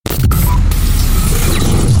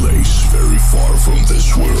from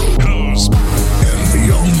this world. And the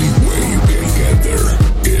only way you can get there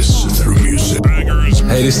is through music.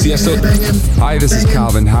 Hey, this is Tiesto. Hi, this is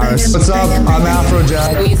Calvin Harris. What's up? I'm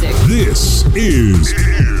Afrojack. This is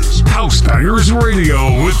House Bangers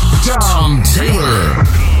Radio with Tom Taylor.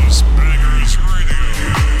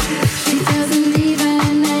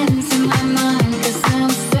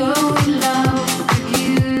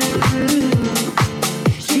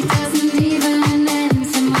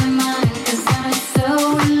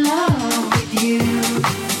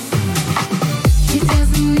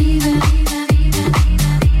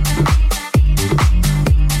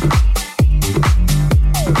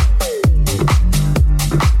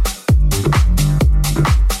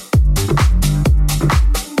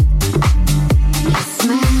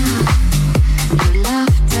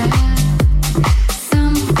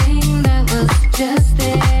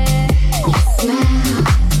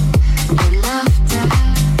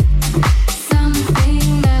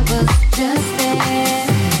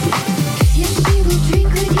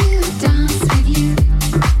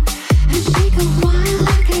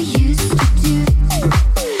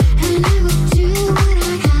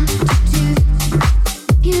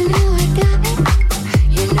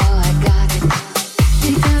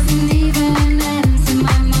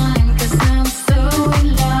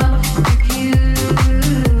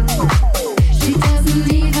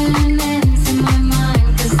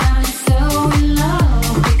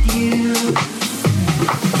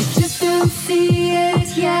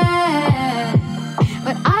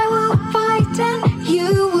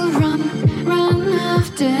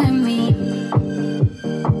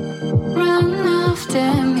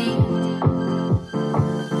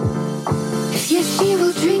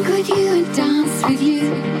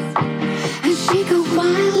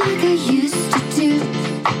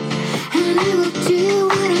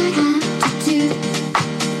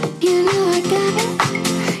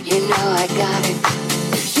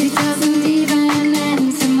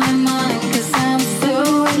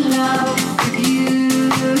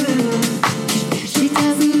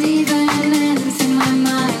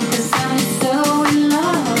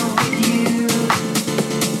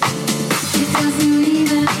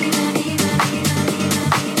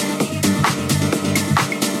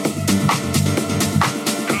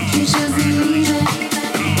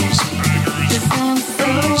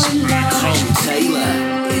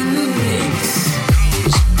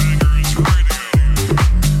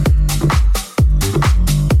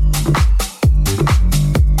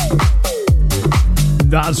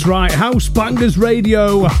 That's right, House Bangers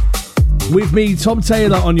Radio with me, Tom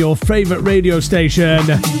Taylor, on your favourite radio station.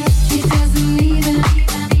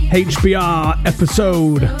 HBR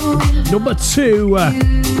episode number 2.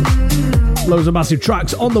 Loads of massive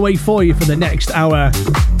tracks on the way for you for the next hour.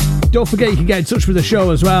 Don't forget you can get in touch with the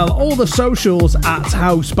show as well. All the socials at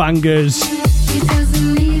House Bangers.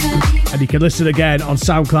 And you can listen again on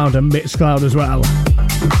SoundCloud and Mixcloud as well.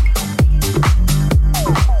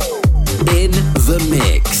 In the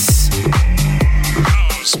mix.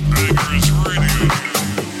 House Bangers Radio.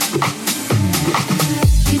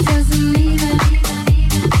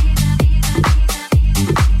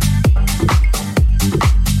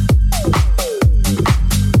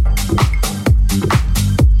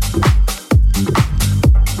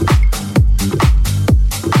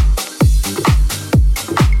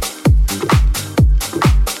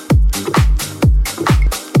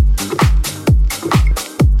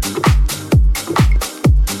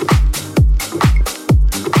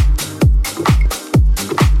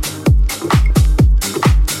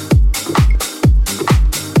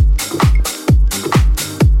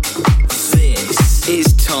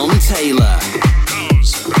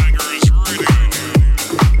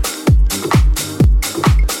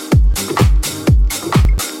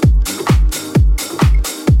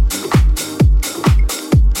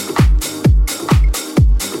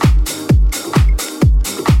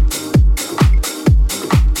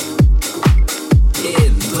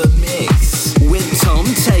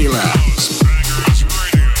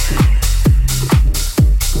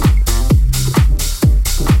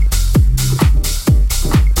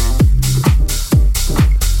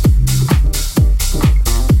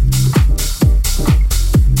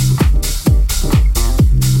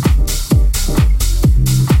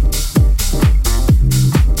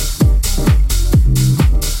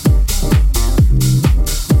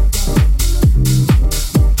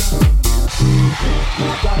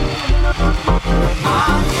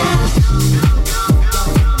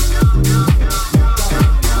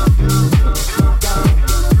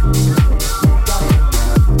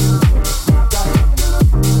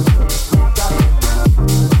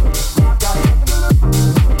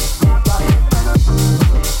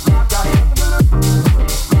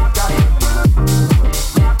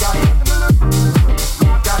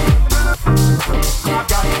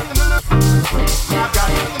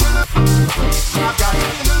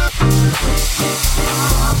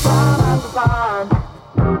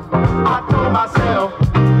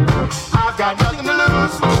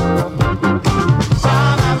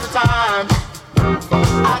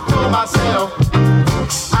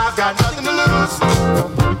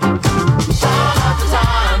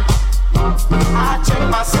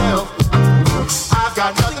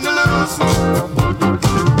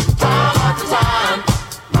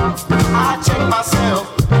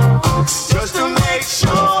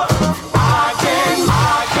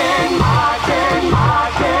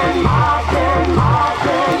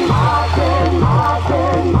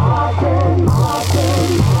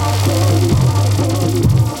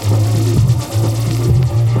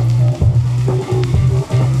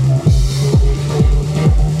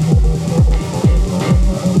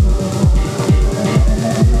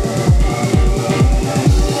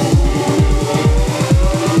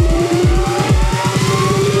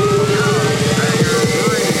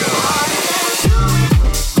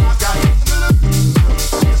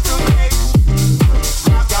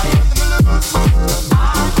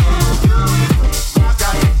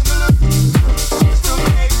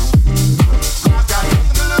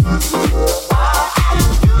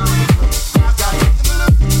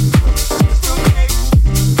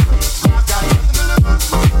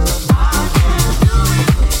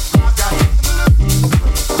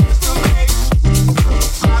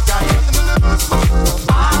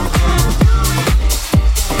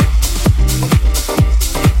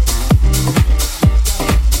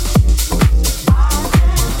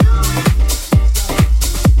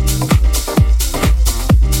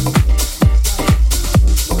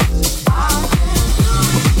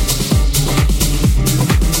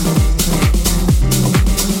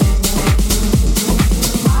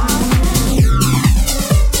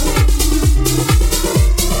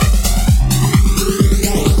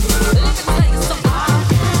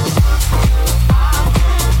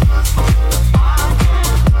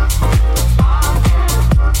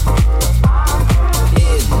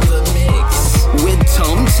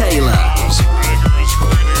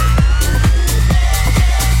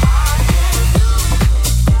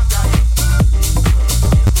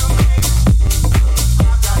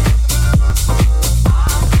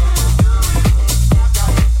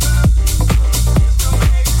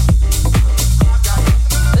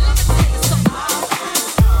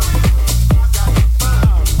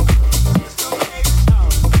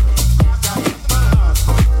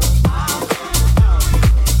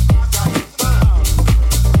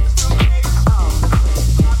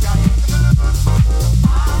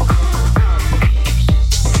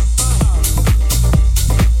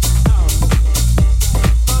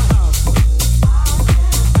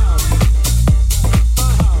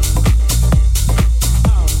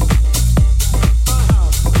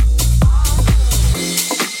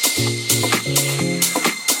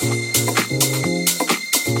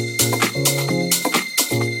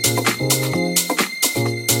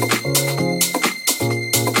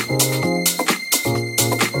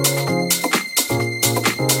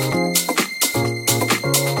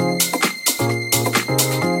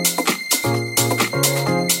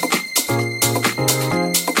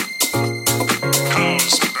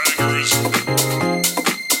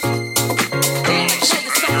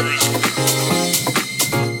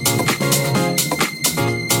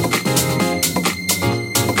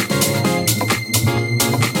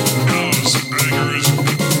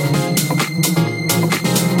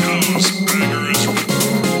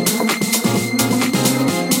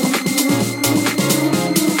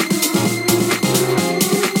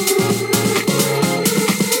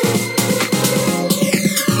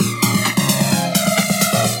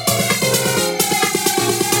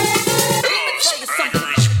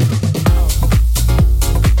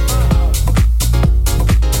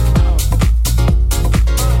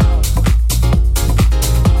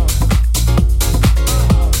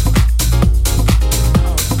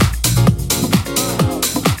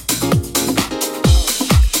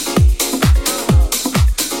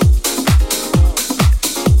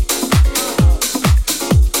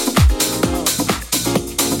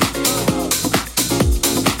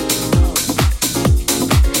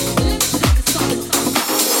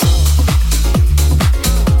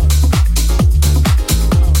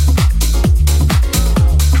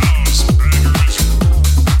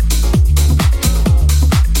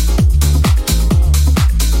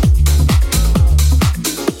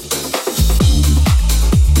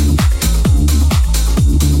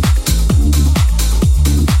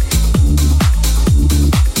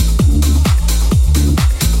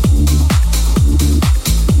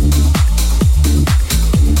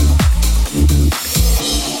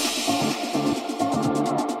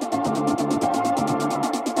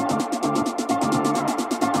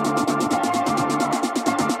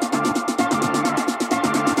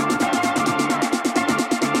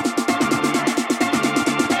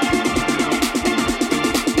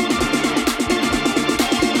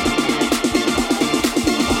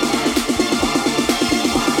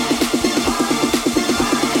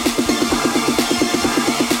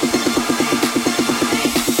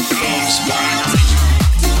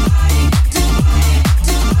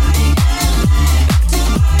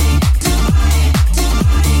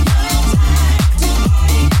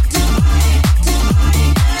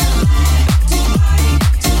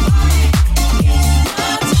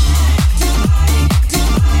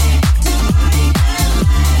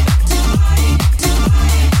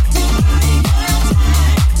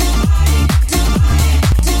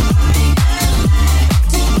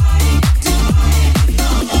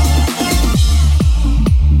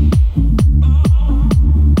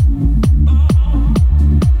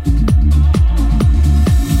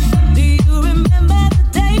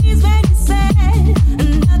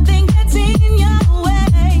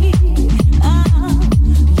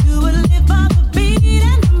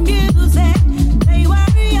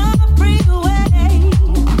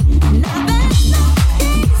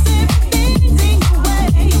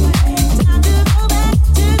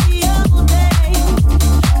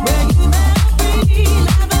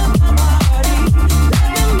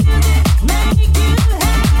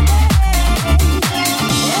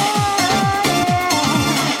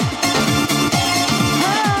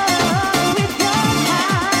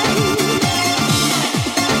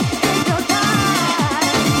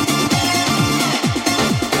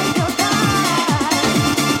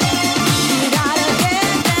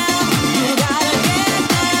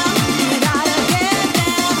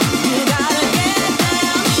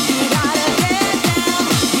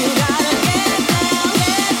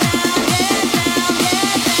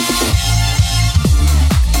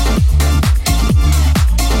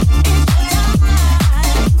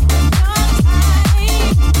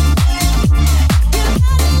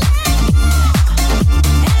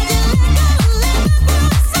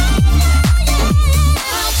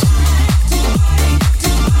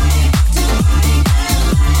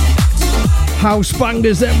 house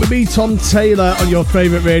bangers then with me, Tom Taylor, on your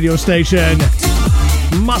favourite radio station.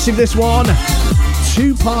 Massive this one.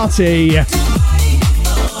 2 Party.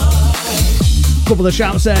 Couple of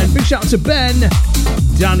shouts then. Big shout to Ben,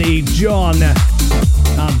 Danny, John,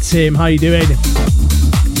 and Tim. How you doing?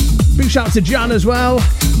 Big shout to Jan as well.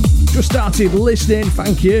 Just started listening.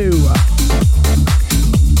 Thank you.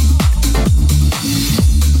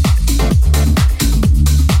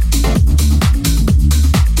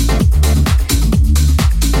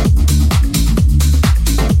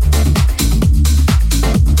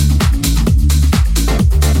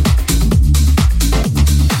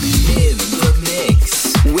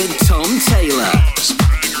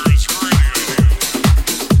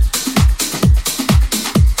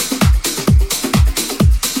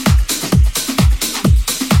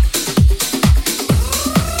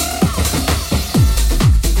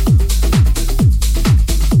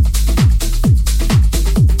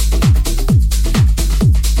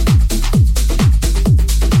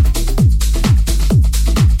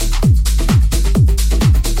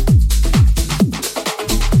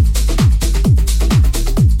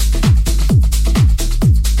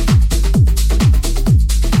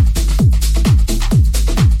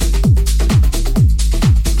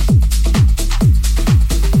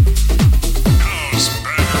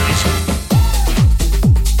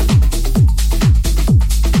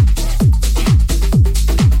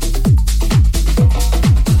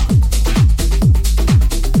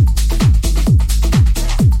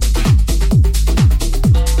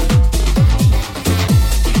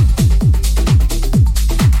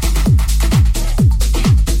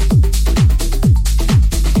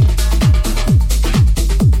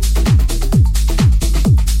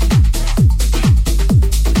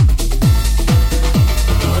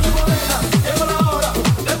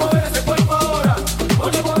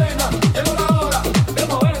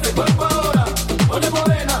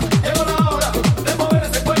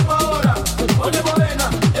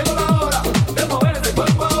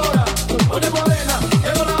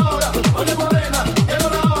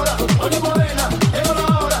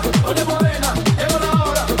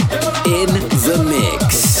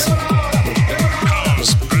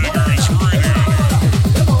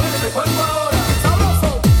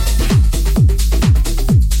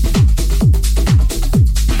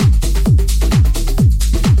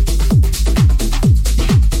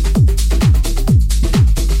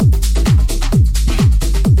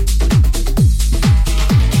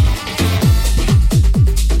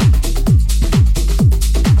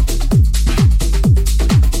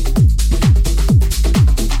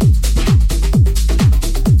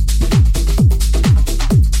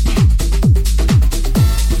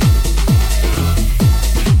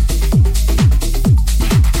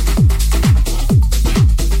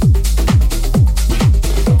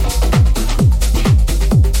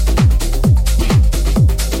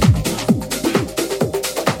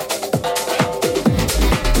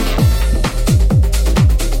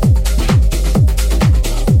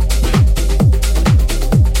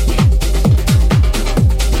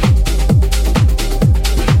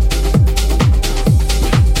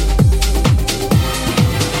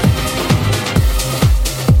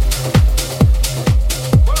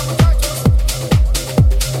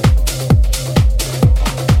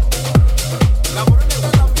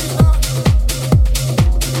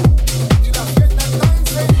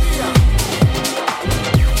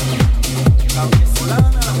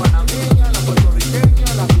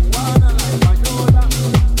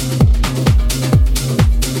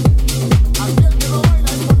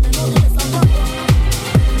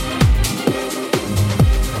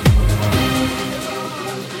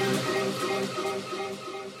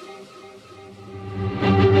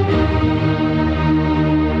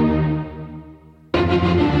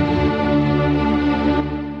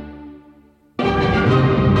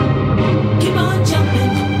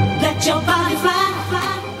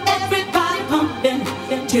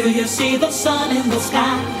 till you see the sun in the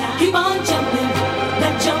sky. Keep on jumping,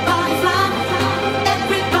 let your body fly.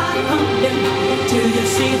 Everybody pumping till you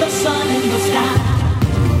see the sun in the sky.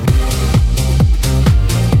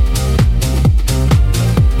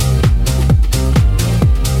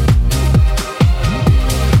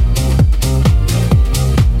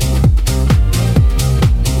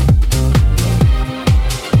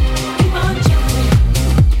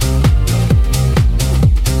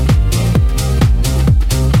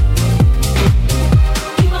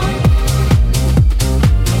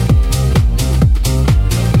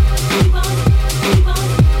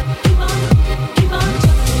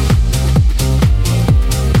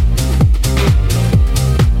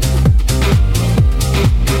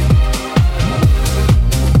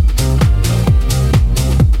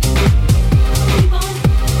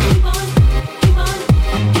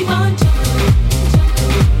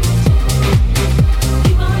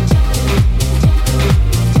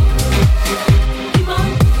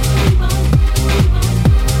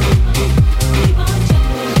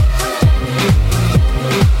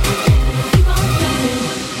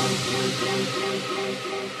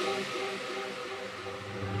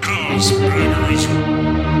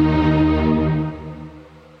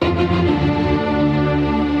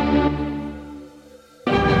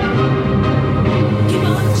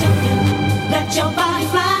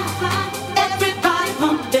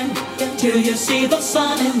 till you see the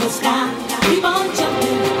sun in the sky. Keep on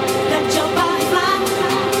jumping, let your body fly.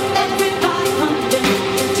 Everybody pumping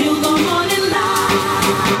till the morning light.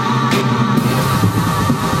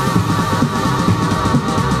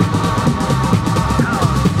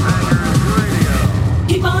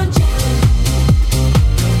 Keep on jumping.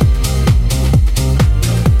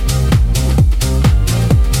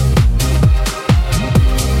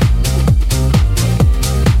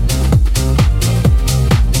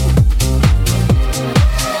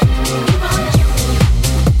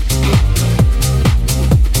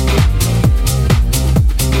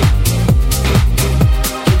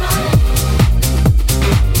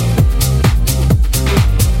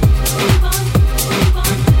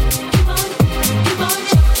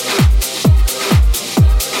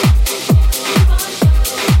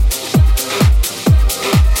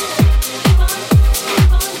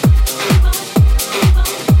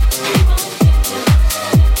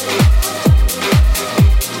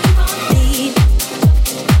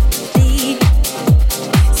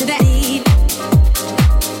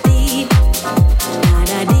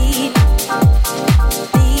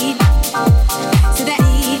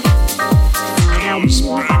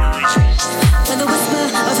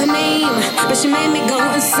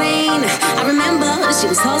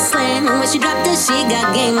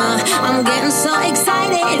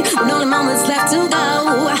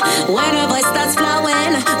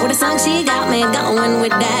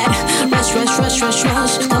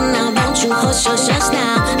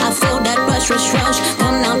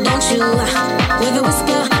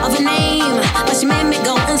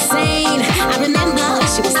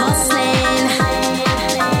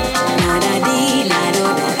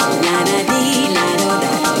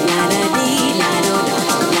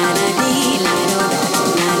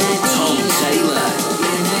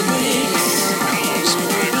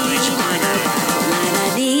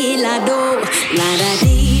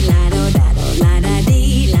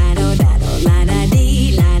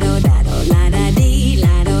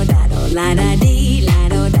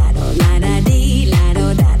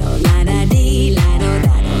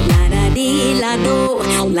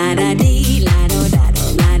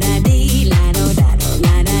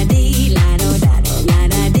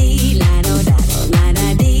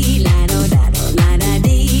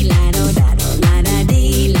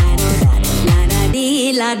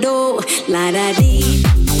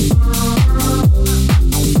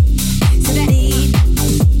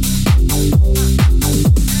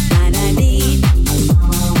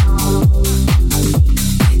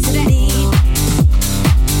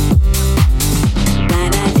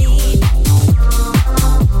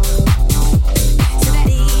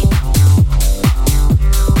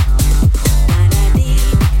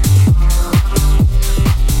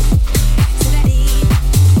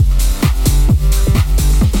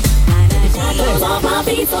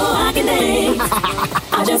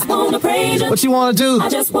 What you wanna do? I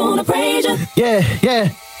just wanna praise you. Yeah, yeah.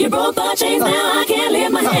 You broke the chains, now I can't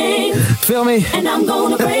lift my hands. Feel me? And I'm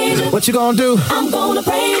gonna praise you. What you gonna do? I'm gonna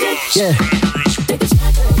praise you. Yeah. Take a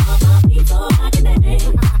shot off my feet so I can dance.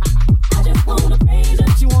 I just wanna praise you.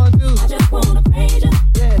 What you wanna do? I just wanna praise you.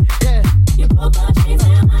 Yeah, yeah. You broke the chains,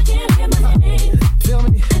 now I can't lift my hands. Feel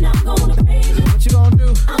me? And I'm gonna praise you. What you gonna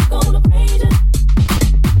do? I'm gonna praise you.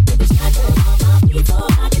 Take a shot off my feet so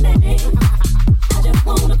I can dance. I just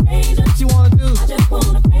wanna praise you. What you wanna do? I just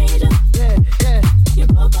wanna praise you. Yeah, yeah. You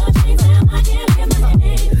broke the chains, now I can't lift my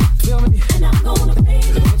hands. Feel me? And I'm gonna praise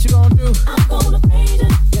you. What you gonna do? I'm gonna praise you.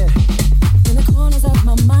 Yeah. In the corners of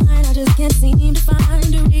my mind, I just can't seem to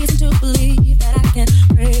find a reason to believe that I can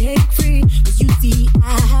break free. 'Cause you see,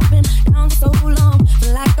 I have been down for so long,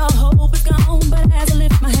 feel like all hope is gone. But as I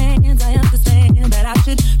lift my hands, I understand that I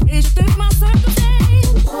should praise you through my circumstance.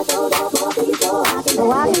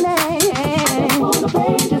 So I can dance. Just wanna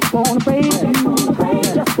praise you.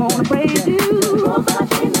 Just wanna praise you.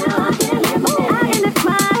 Now I can lift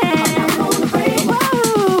my hands.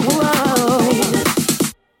 Whoa.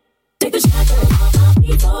 Take a shot off my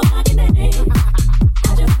feet so I can dance.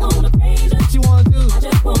 I just wanna praise you. What you wanna do? I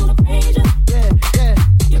just wanna praise you. Yeah, yeah.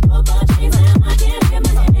 You broke the chains, now I can't lift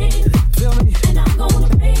my hands. Feel me? And I'm gonna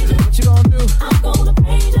praise you. What you gonna do? I'm gonna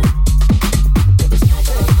praise you.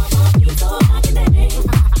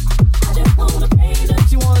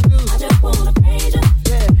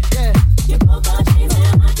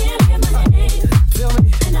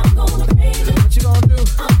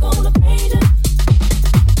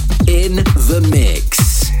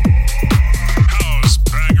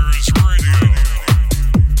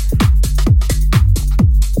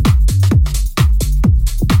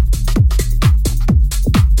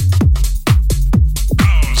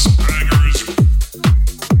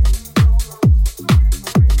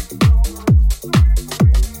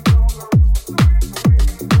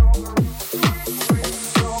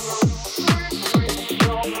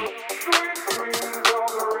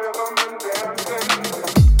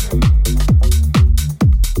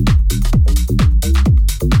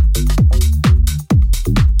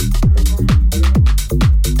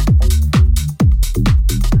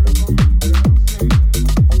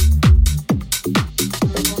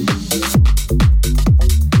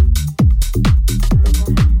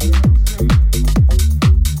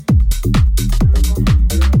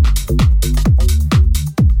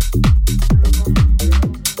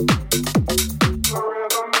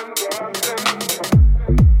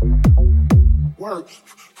 work.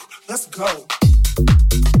 Let's go.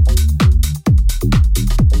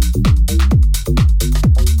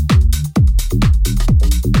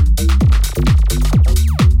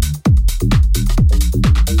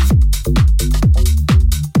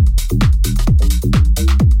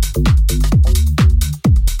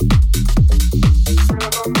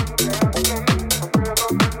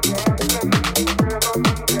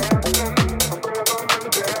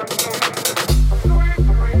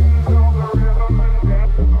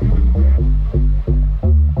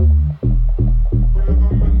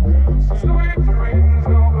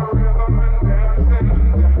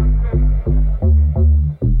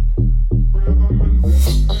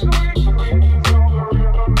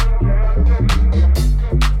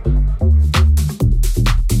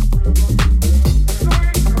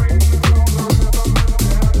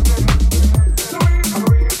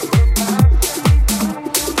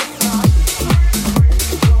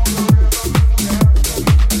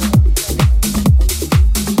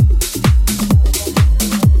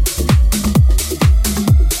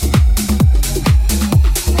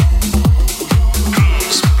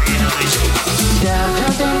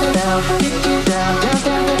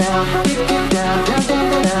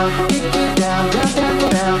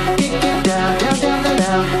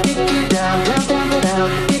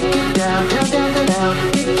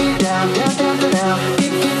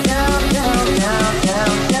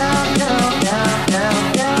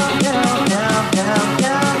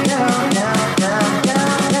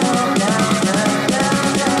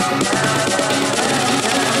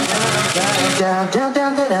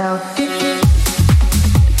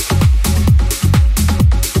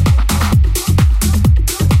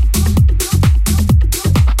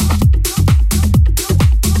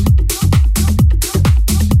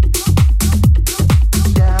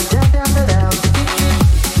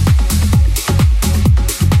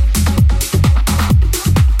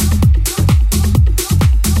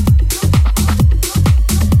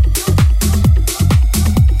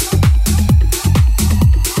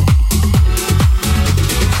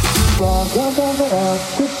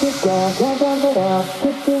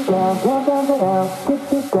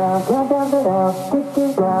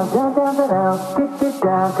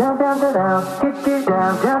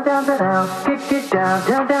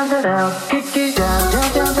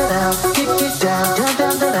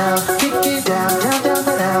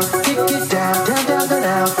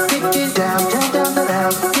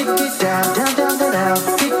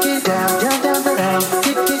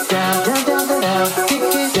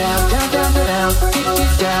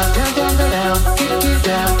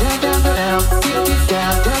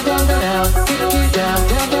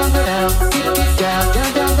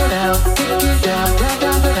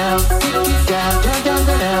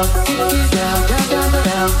 Down,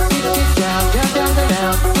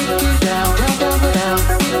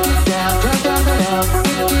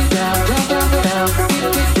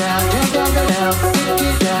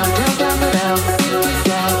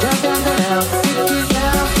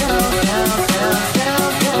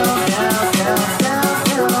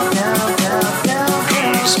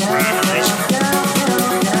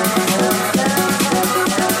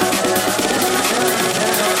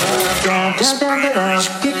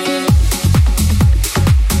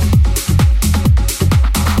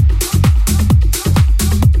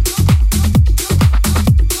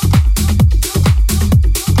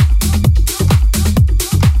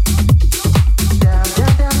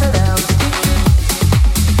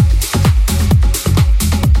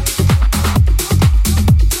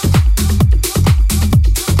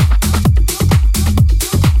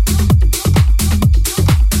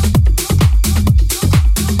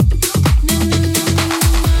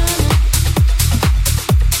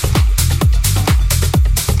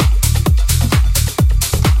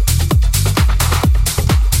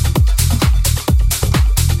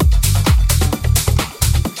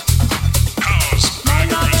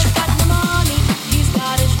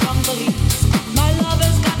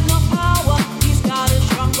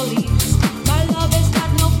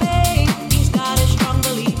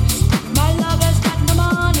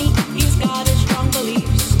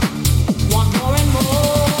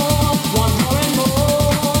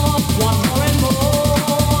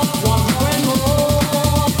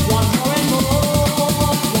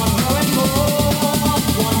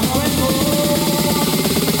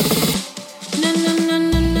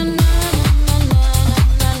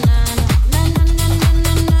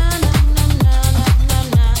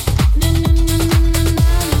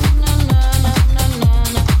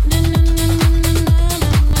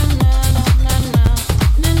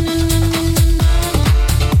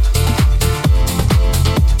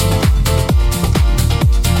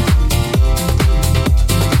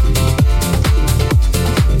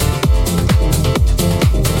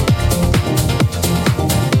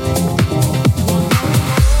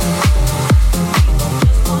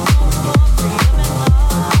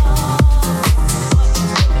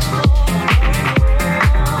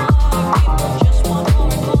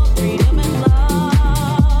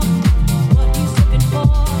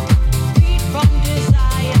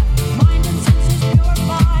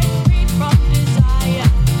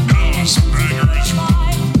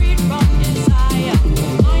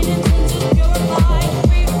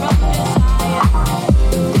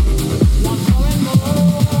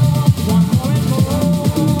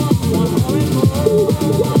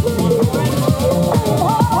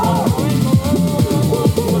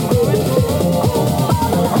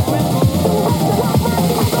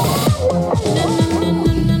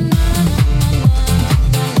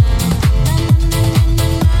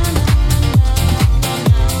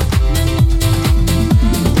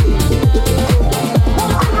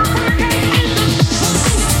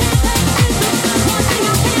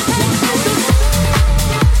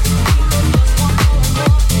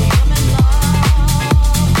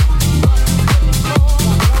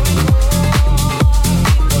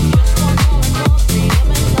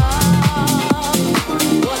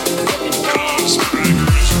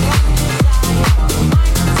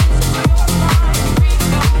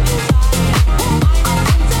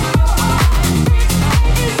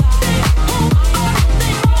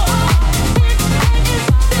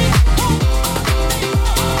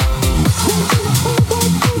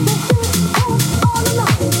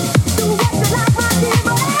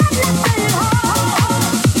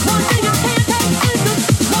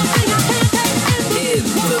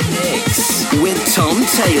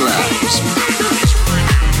 Taylor.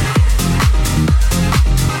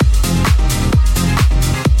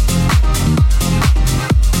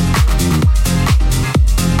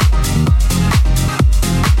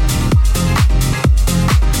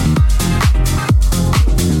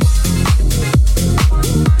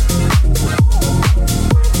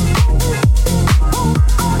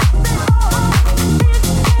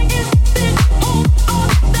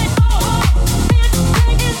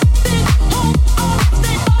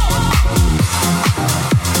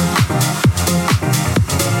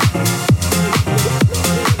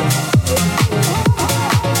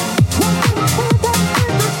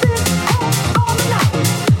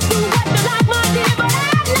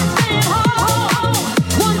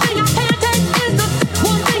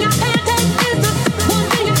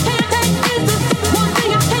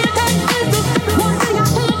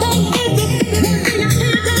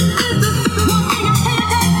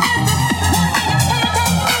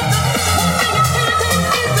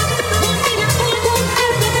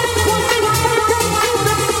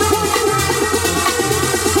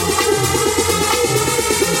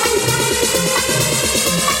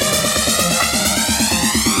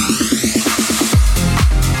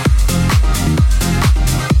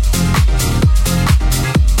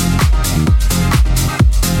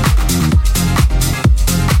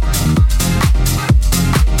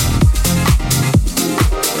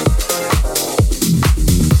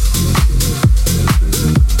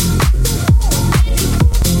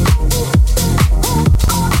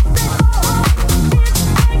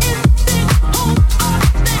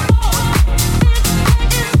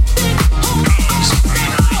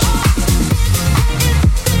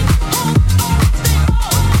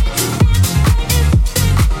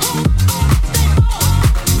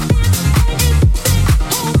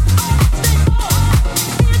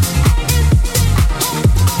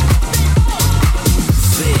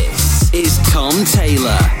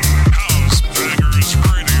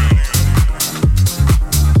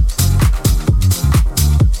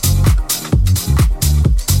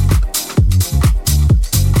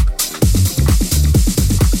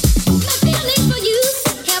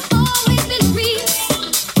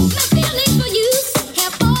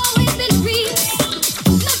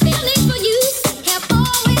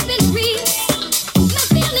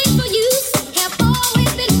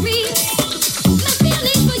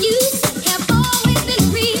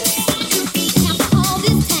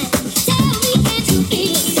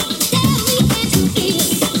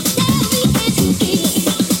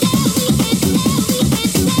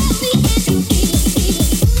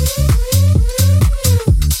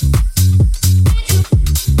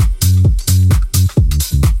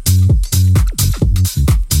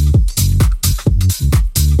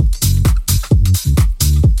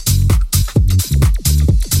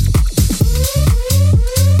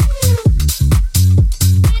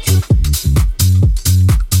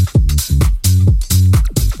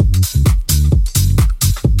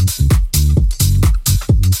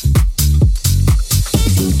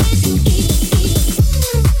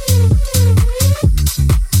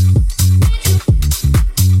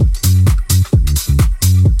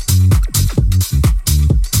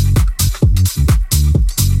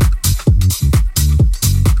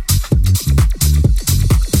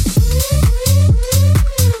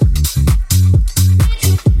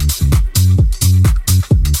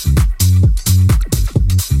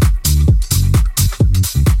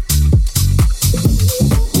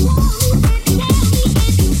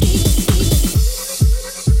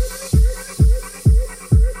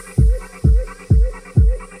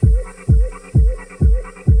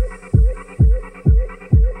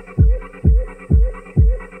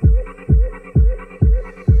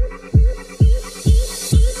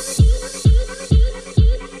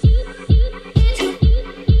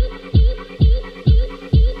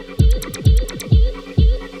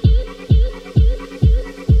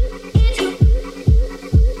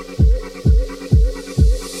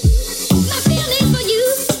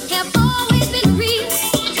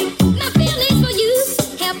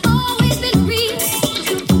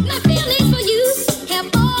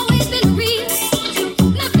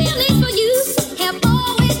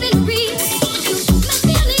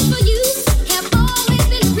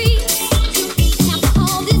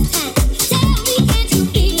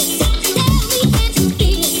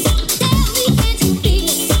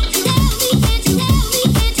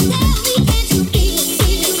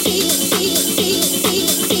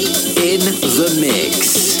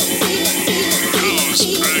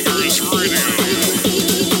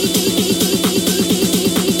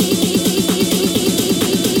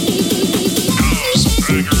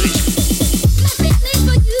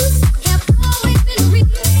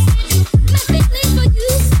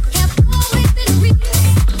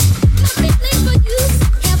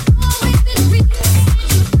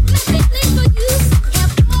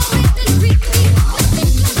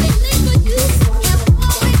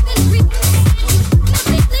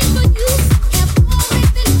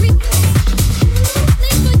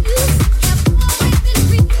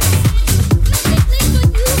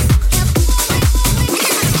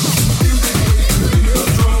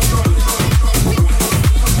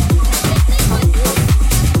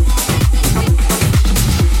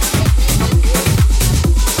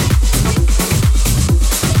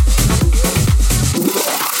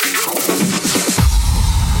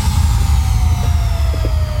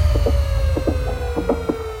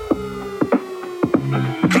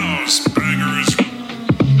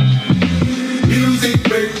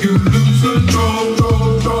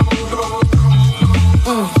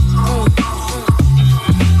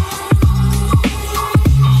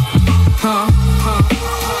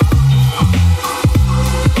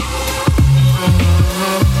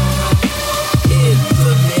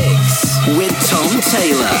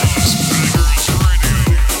 Taylor.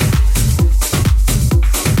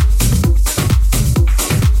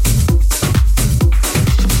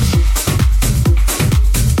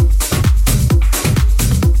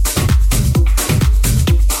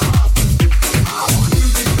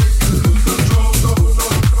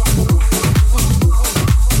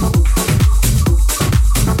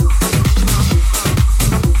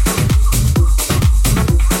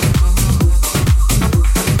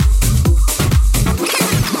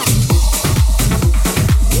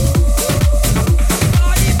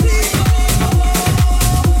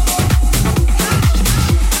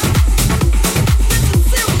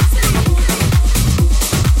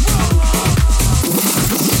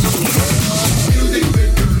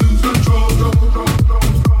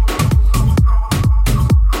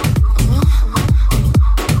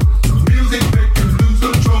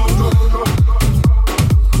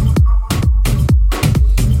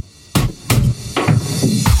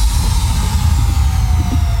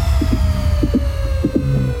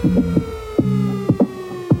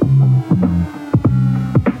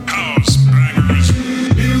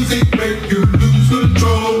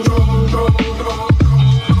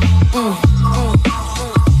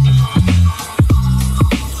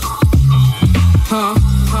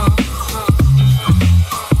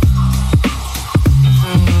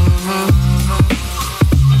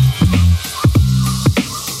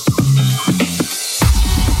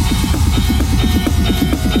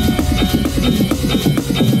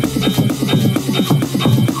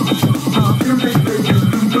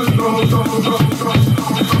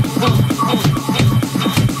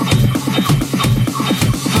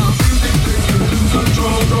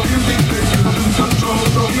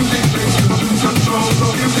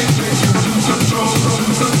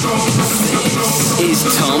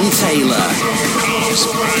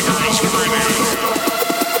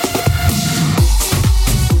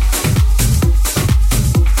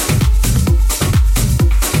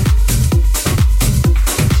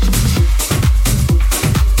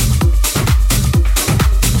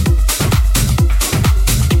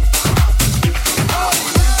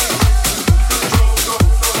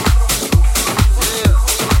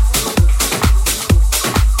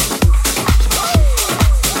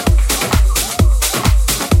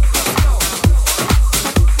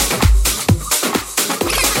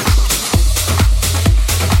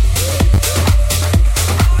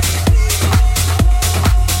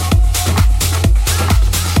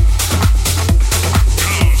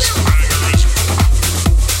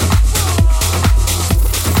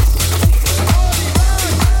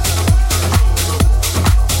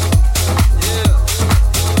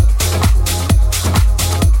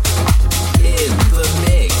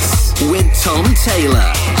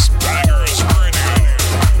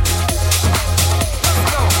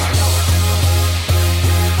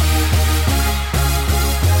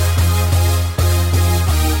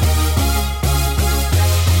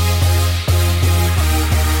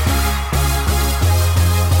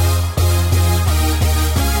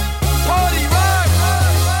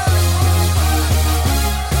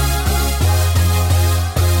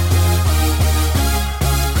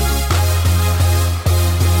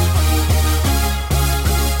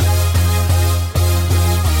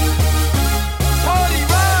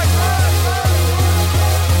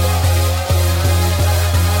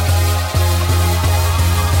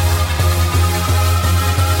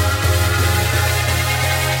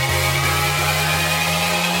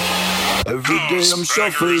 Every day I'm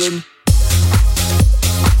shuffling.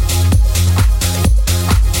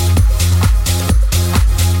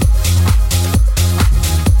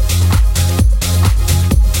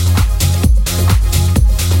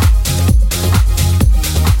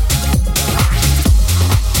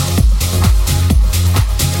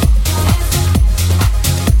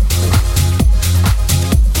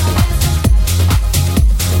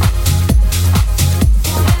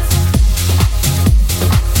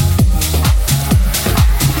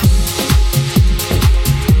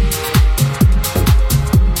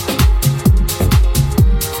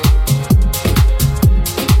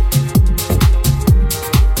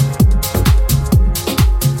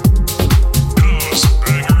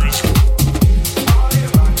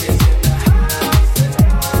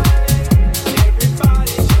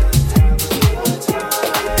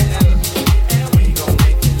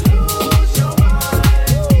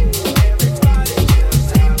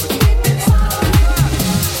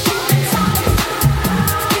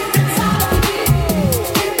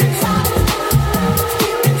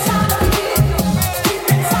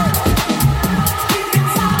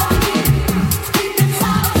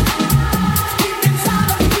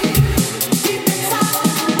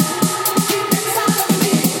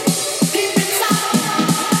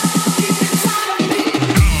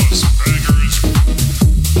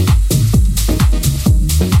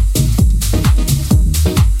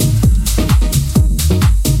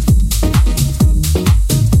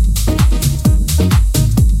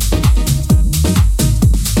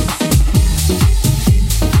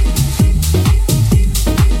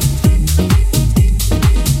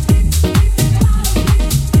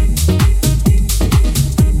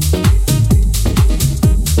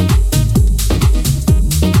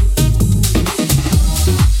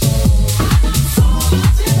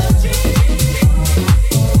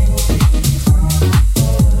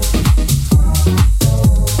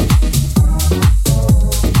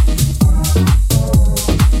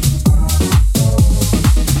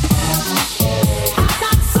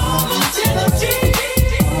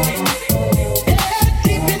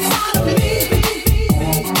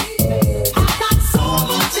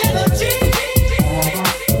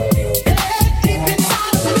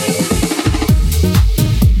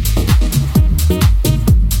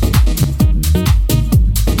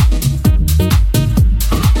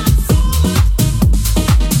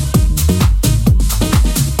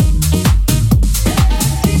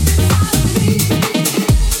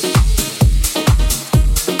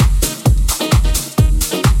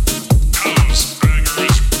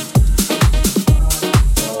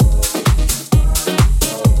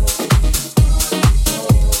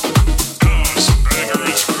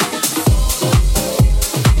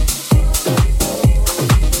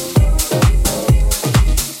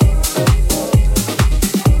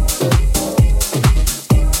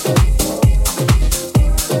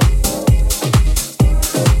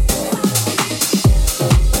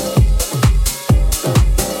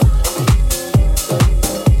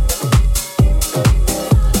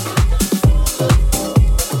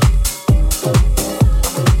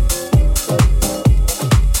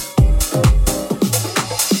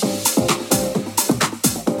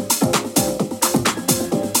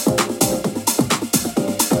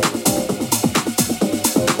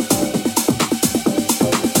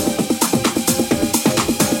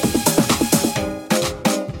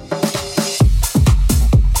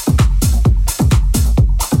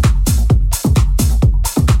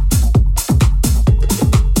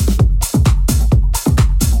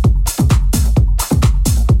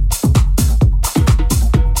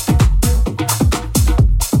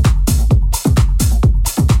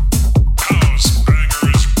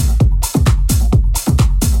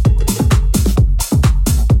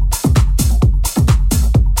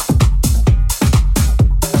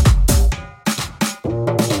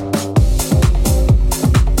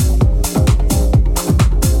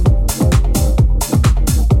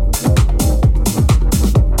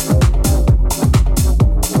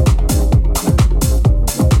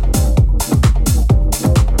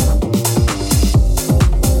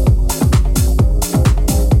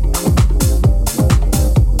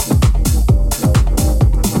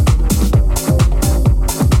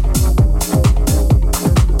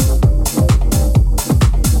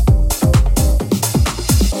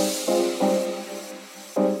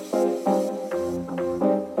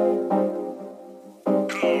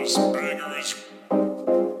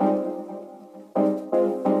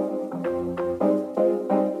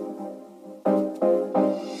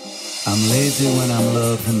 lazy when I'm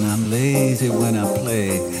loving, I'm lazy when I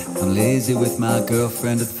play. I'm lazy with my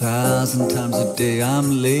girlfriend 1,000 times a day.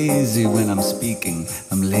 I'm lazy when I'm speaking,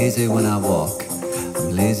 I'm lazy when I walk.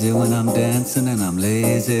 I'm lazy when I'm dancing and I'm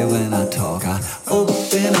lazy when I talk. I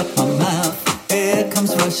open up my mouth, air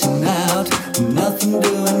comes rushing out. Nothing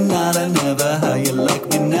doing, nada, never how you like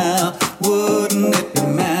me now. Wouldn't it be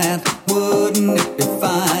mad? Wouldn't it be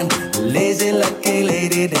fine? Lazy like a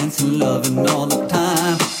lady dancing, loving all the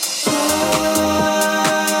time.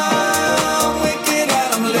 I'm wicked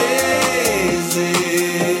and I'm lazy.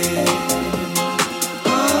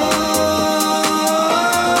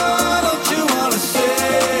 Don't you wanna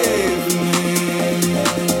save me?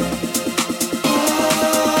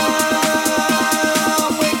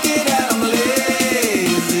 I'm wicked and I'm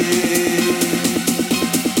lazy.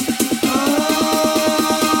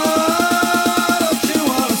 Don't you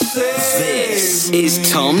wanna save me? This is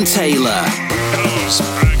Tom Taylor.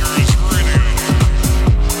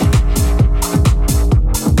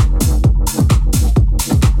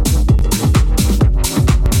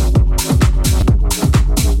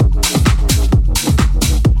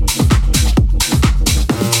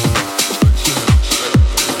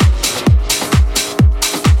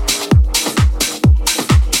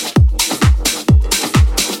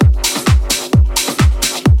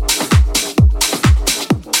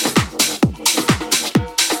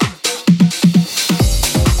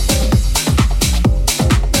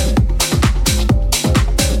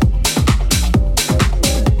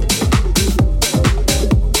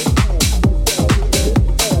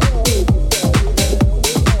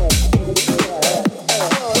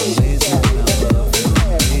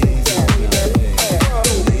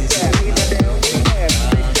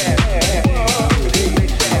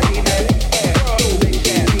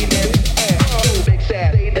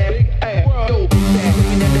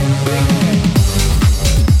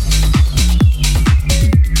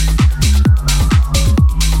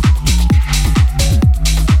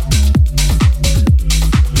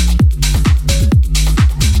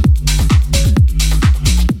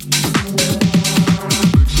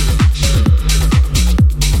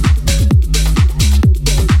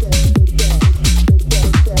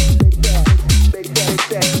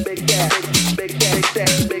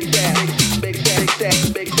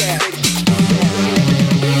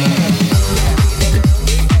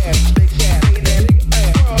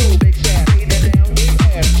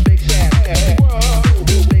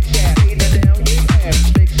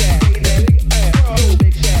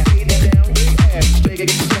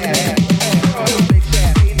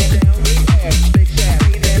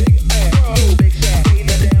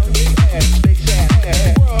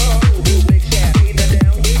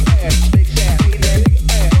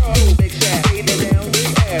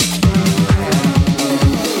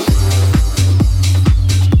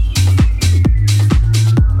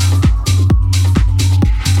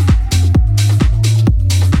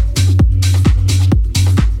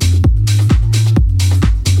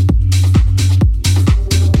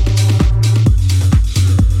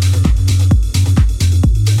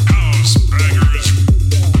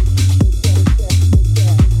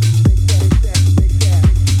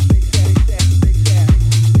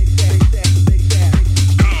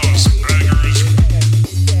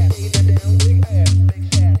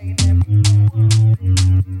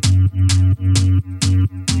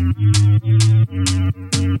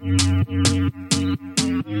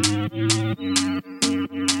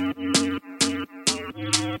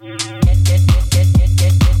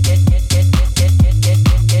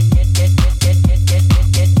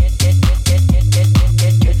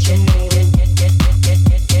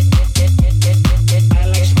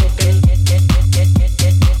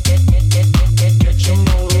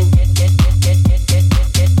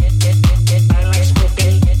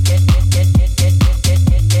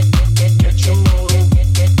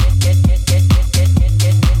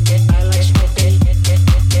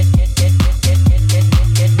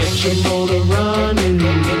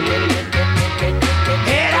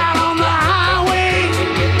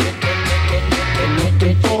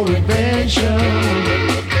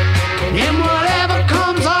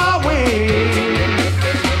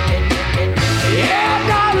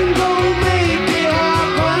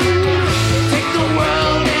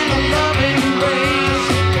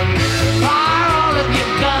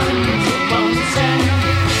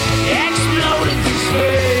 Explode into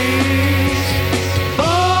space.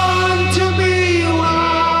 Born to be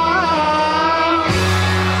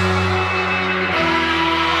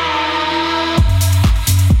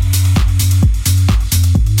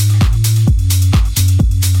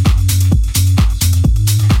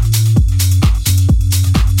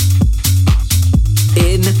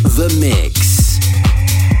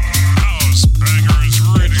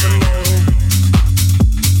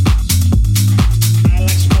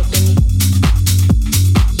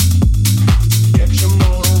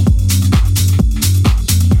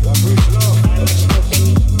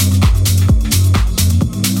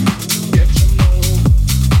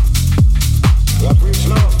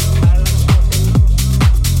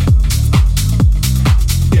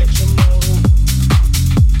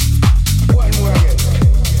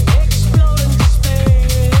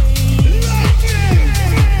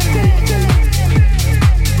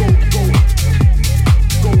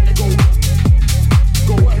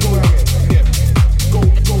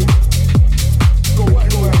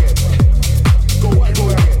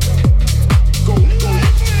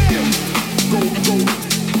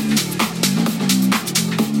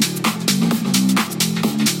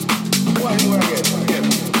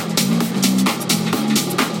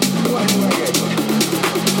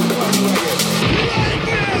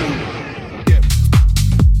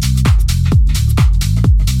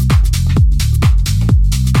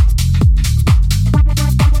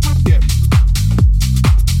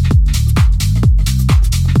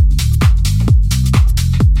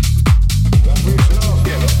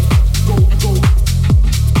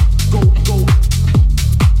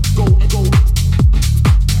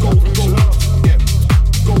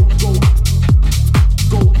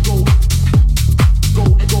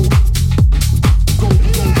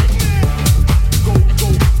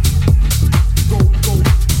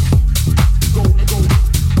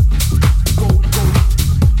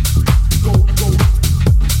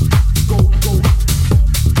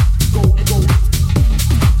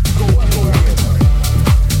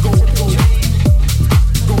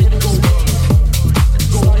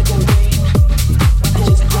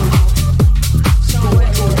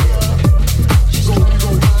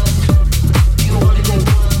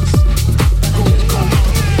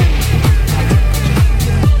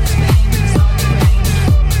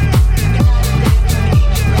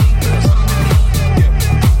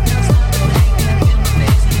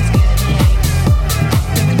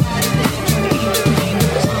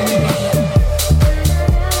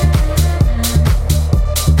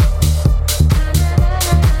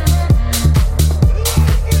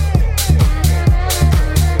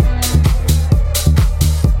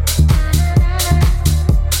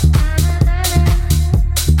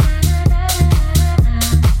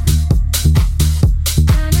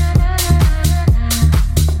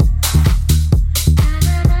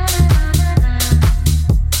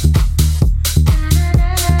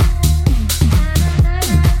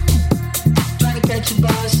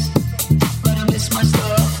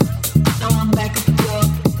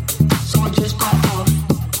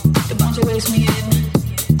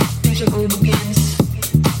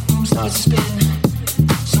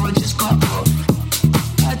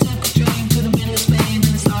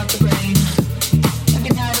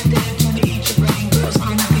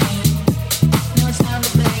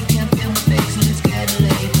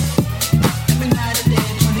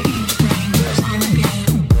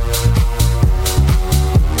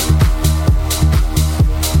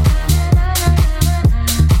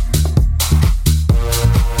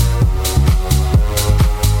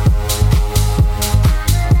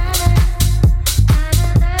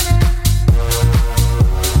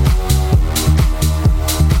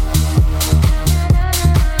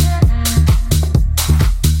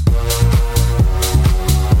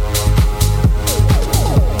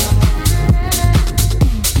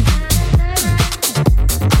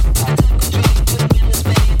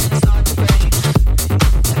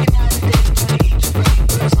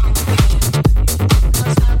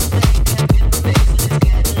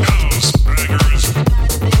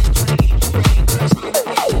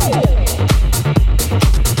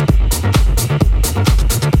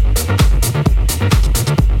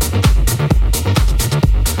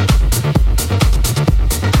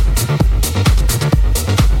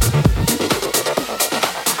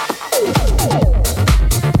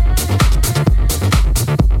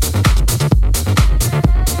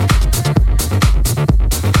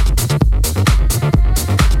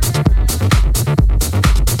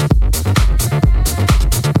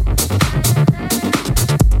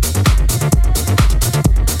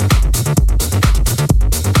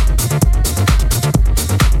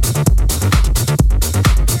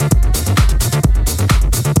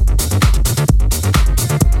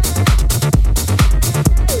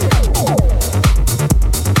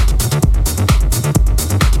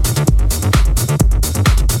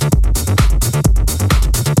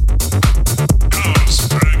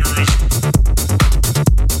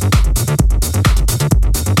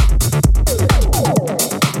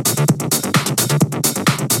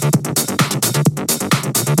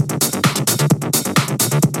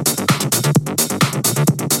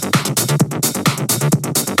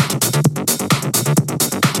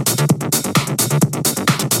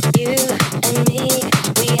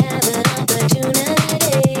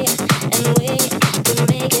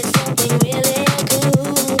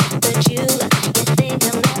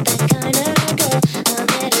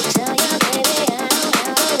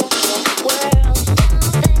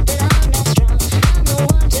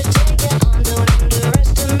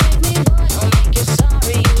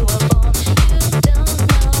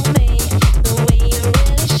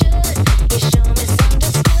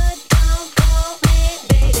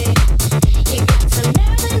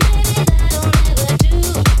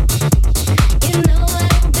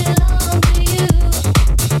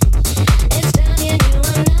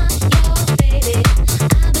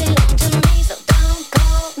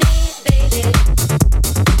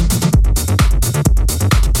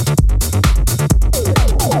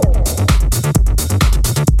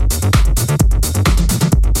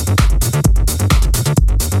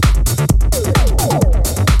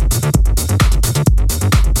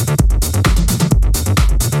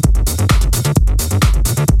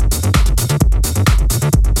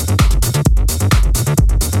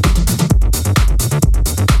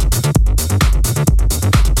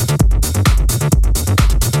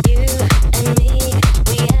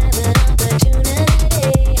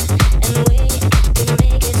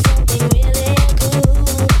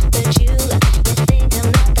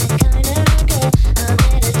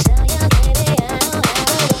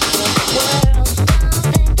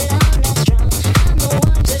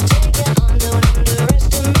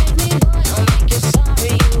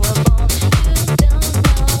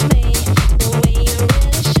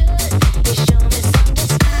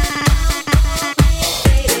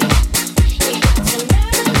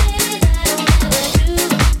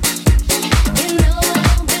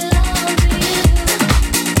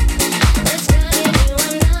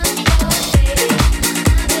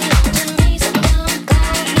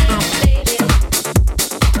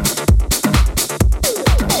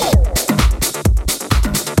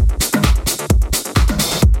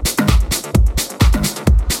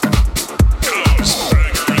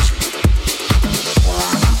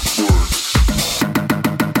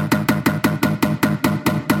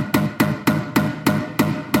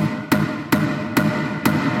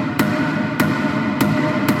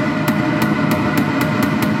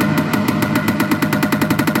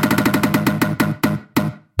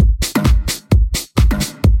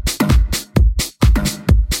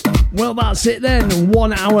Well, that's it then.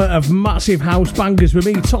 1 hour of massive house bangers with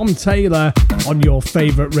me, Tom Taylor, on your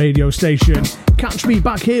favourite radio station. Catch me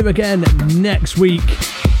back here again next week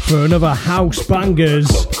for another house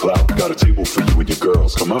bangers. Got a table for you and your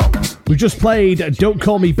girls. Come on. We just played Don't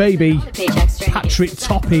Call Me Baby, Patrick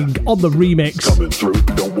Topping on the remix. Coming through.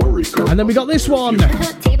 Don't worry, girl. And then we got this one,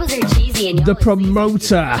 Tables are cheesy and The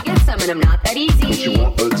Promoter, get some and I'm not that easy. You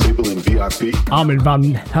want a table in VIP? Armin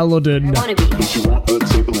van Helden. Wanna be. You want a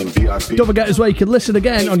table in VIP? Don't forget as well, you can listen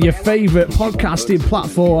again on your favourite podcasting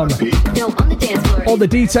platform. No, on the dance floor. All the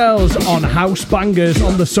details on House Bangers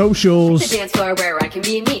on the socials. The dance floor where I can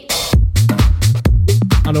be me.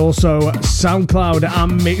 And also SoundCloud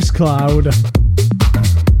and Mixcloud.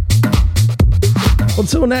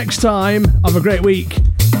 Until next time, have a great week.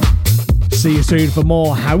 See you soon for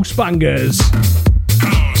more House Bangers.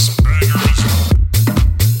 House bangers.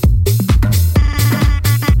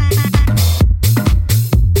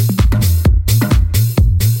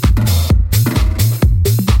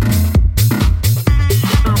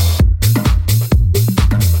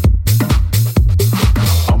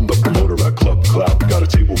 I'm the promoter at Club Cloud. Got a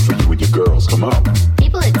table for you and your girls. Come on.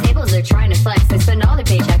 People at tables are trying to flex. They spend all their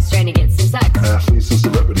paychecks trying to get some sex. Athletes and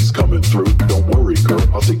celebrities coming through. Don't worry, girl.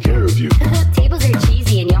 I'll take care of you. Tables are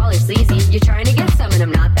cheesy and y'all are sleazy. You're trying to get some and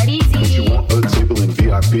I'm not that easy. You want a table in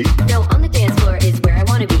VIP?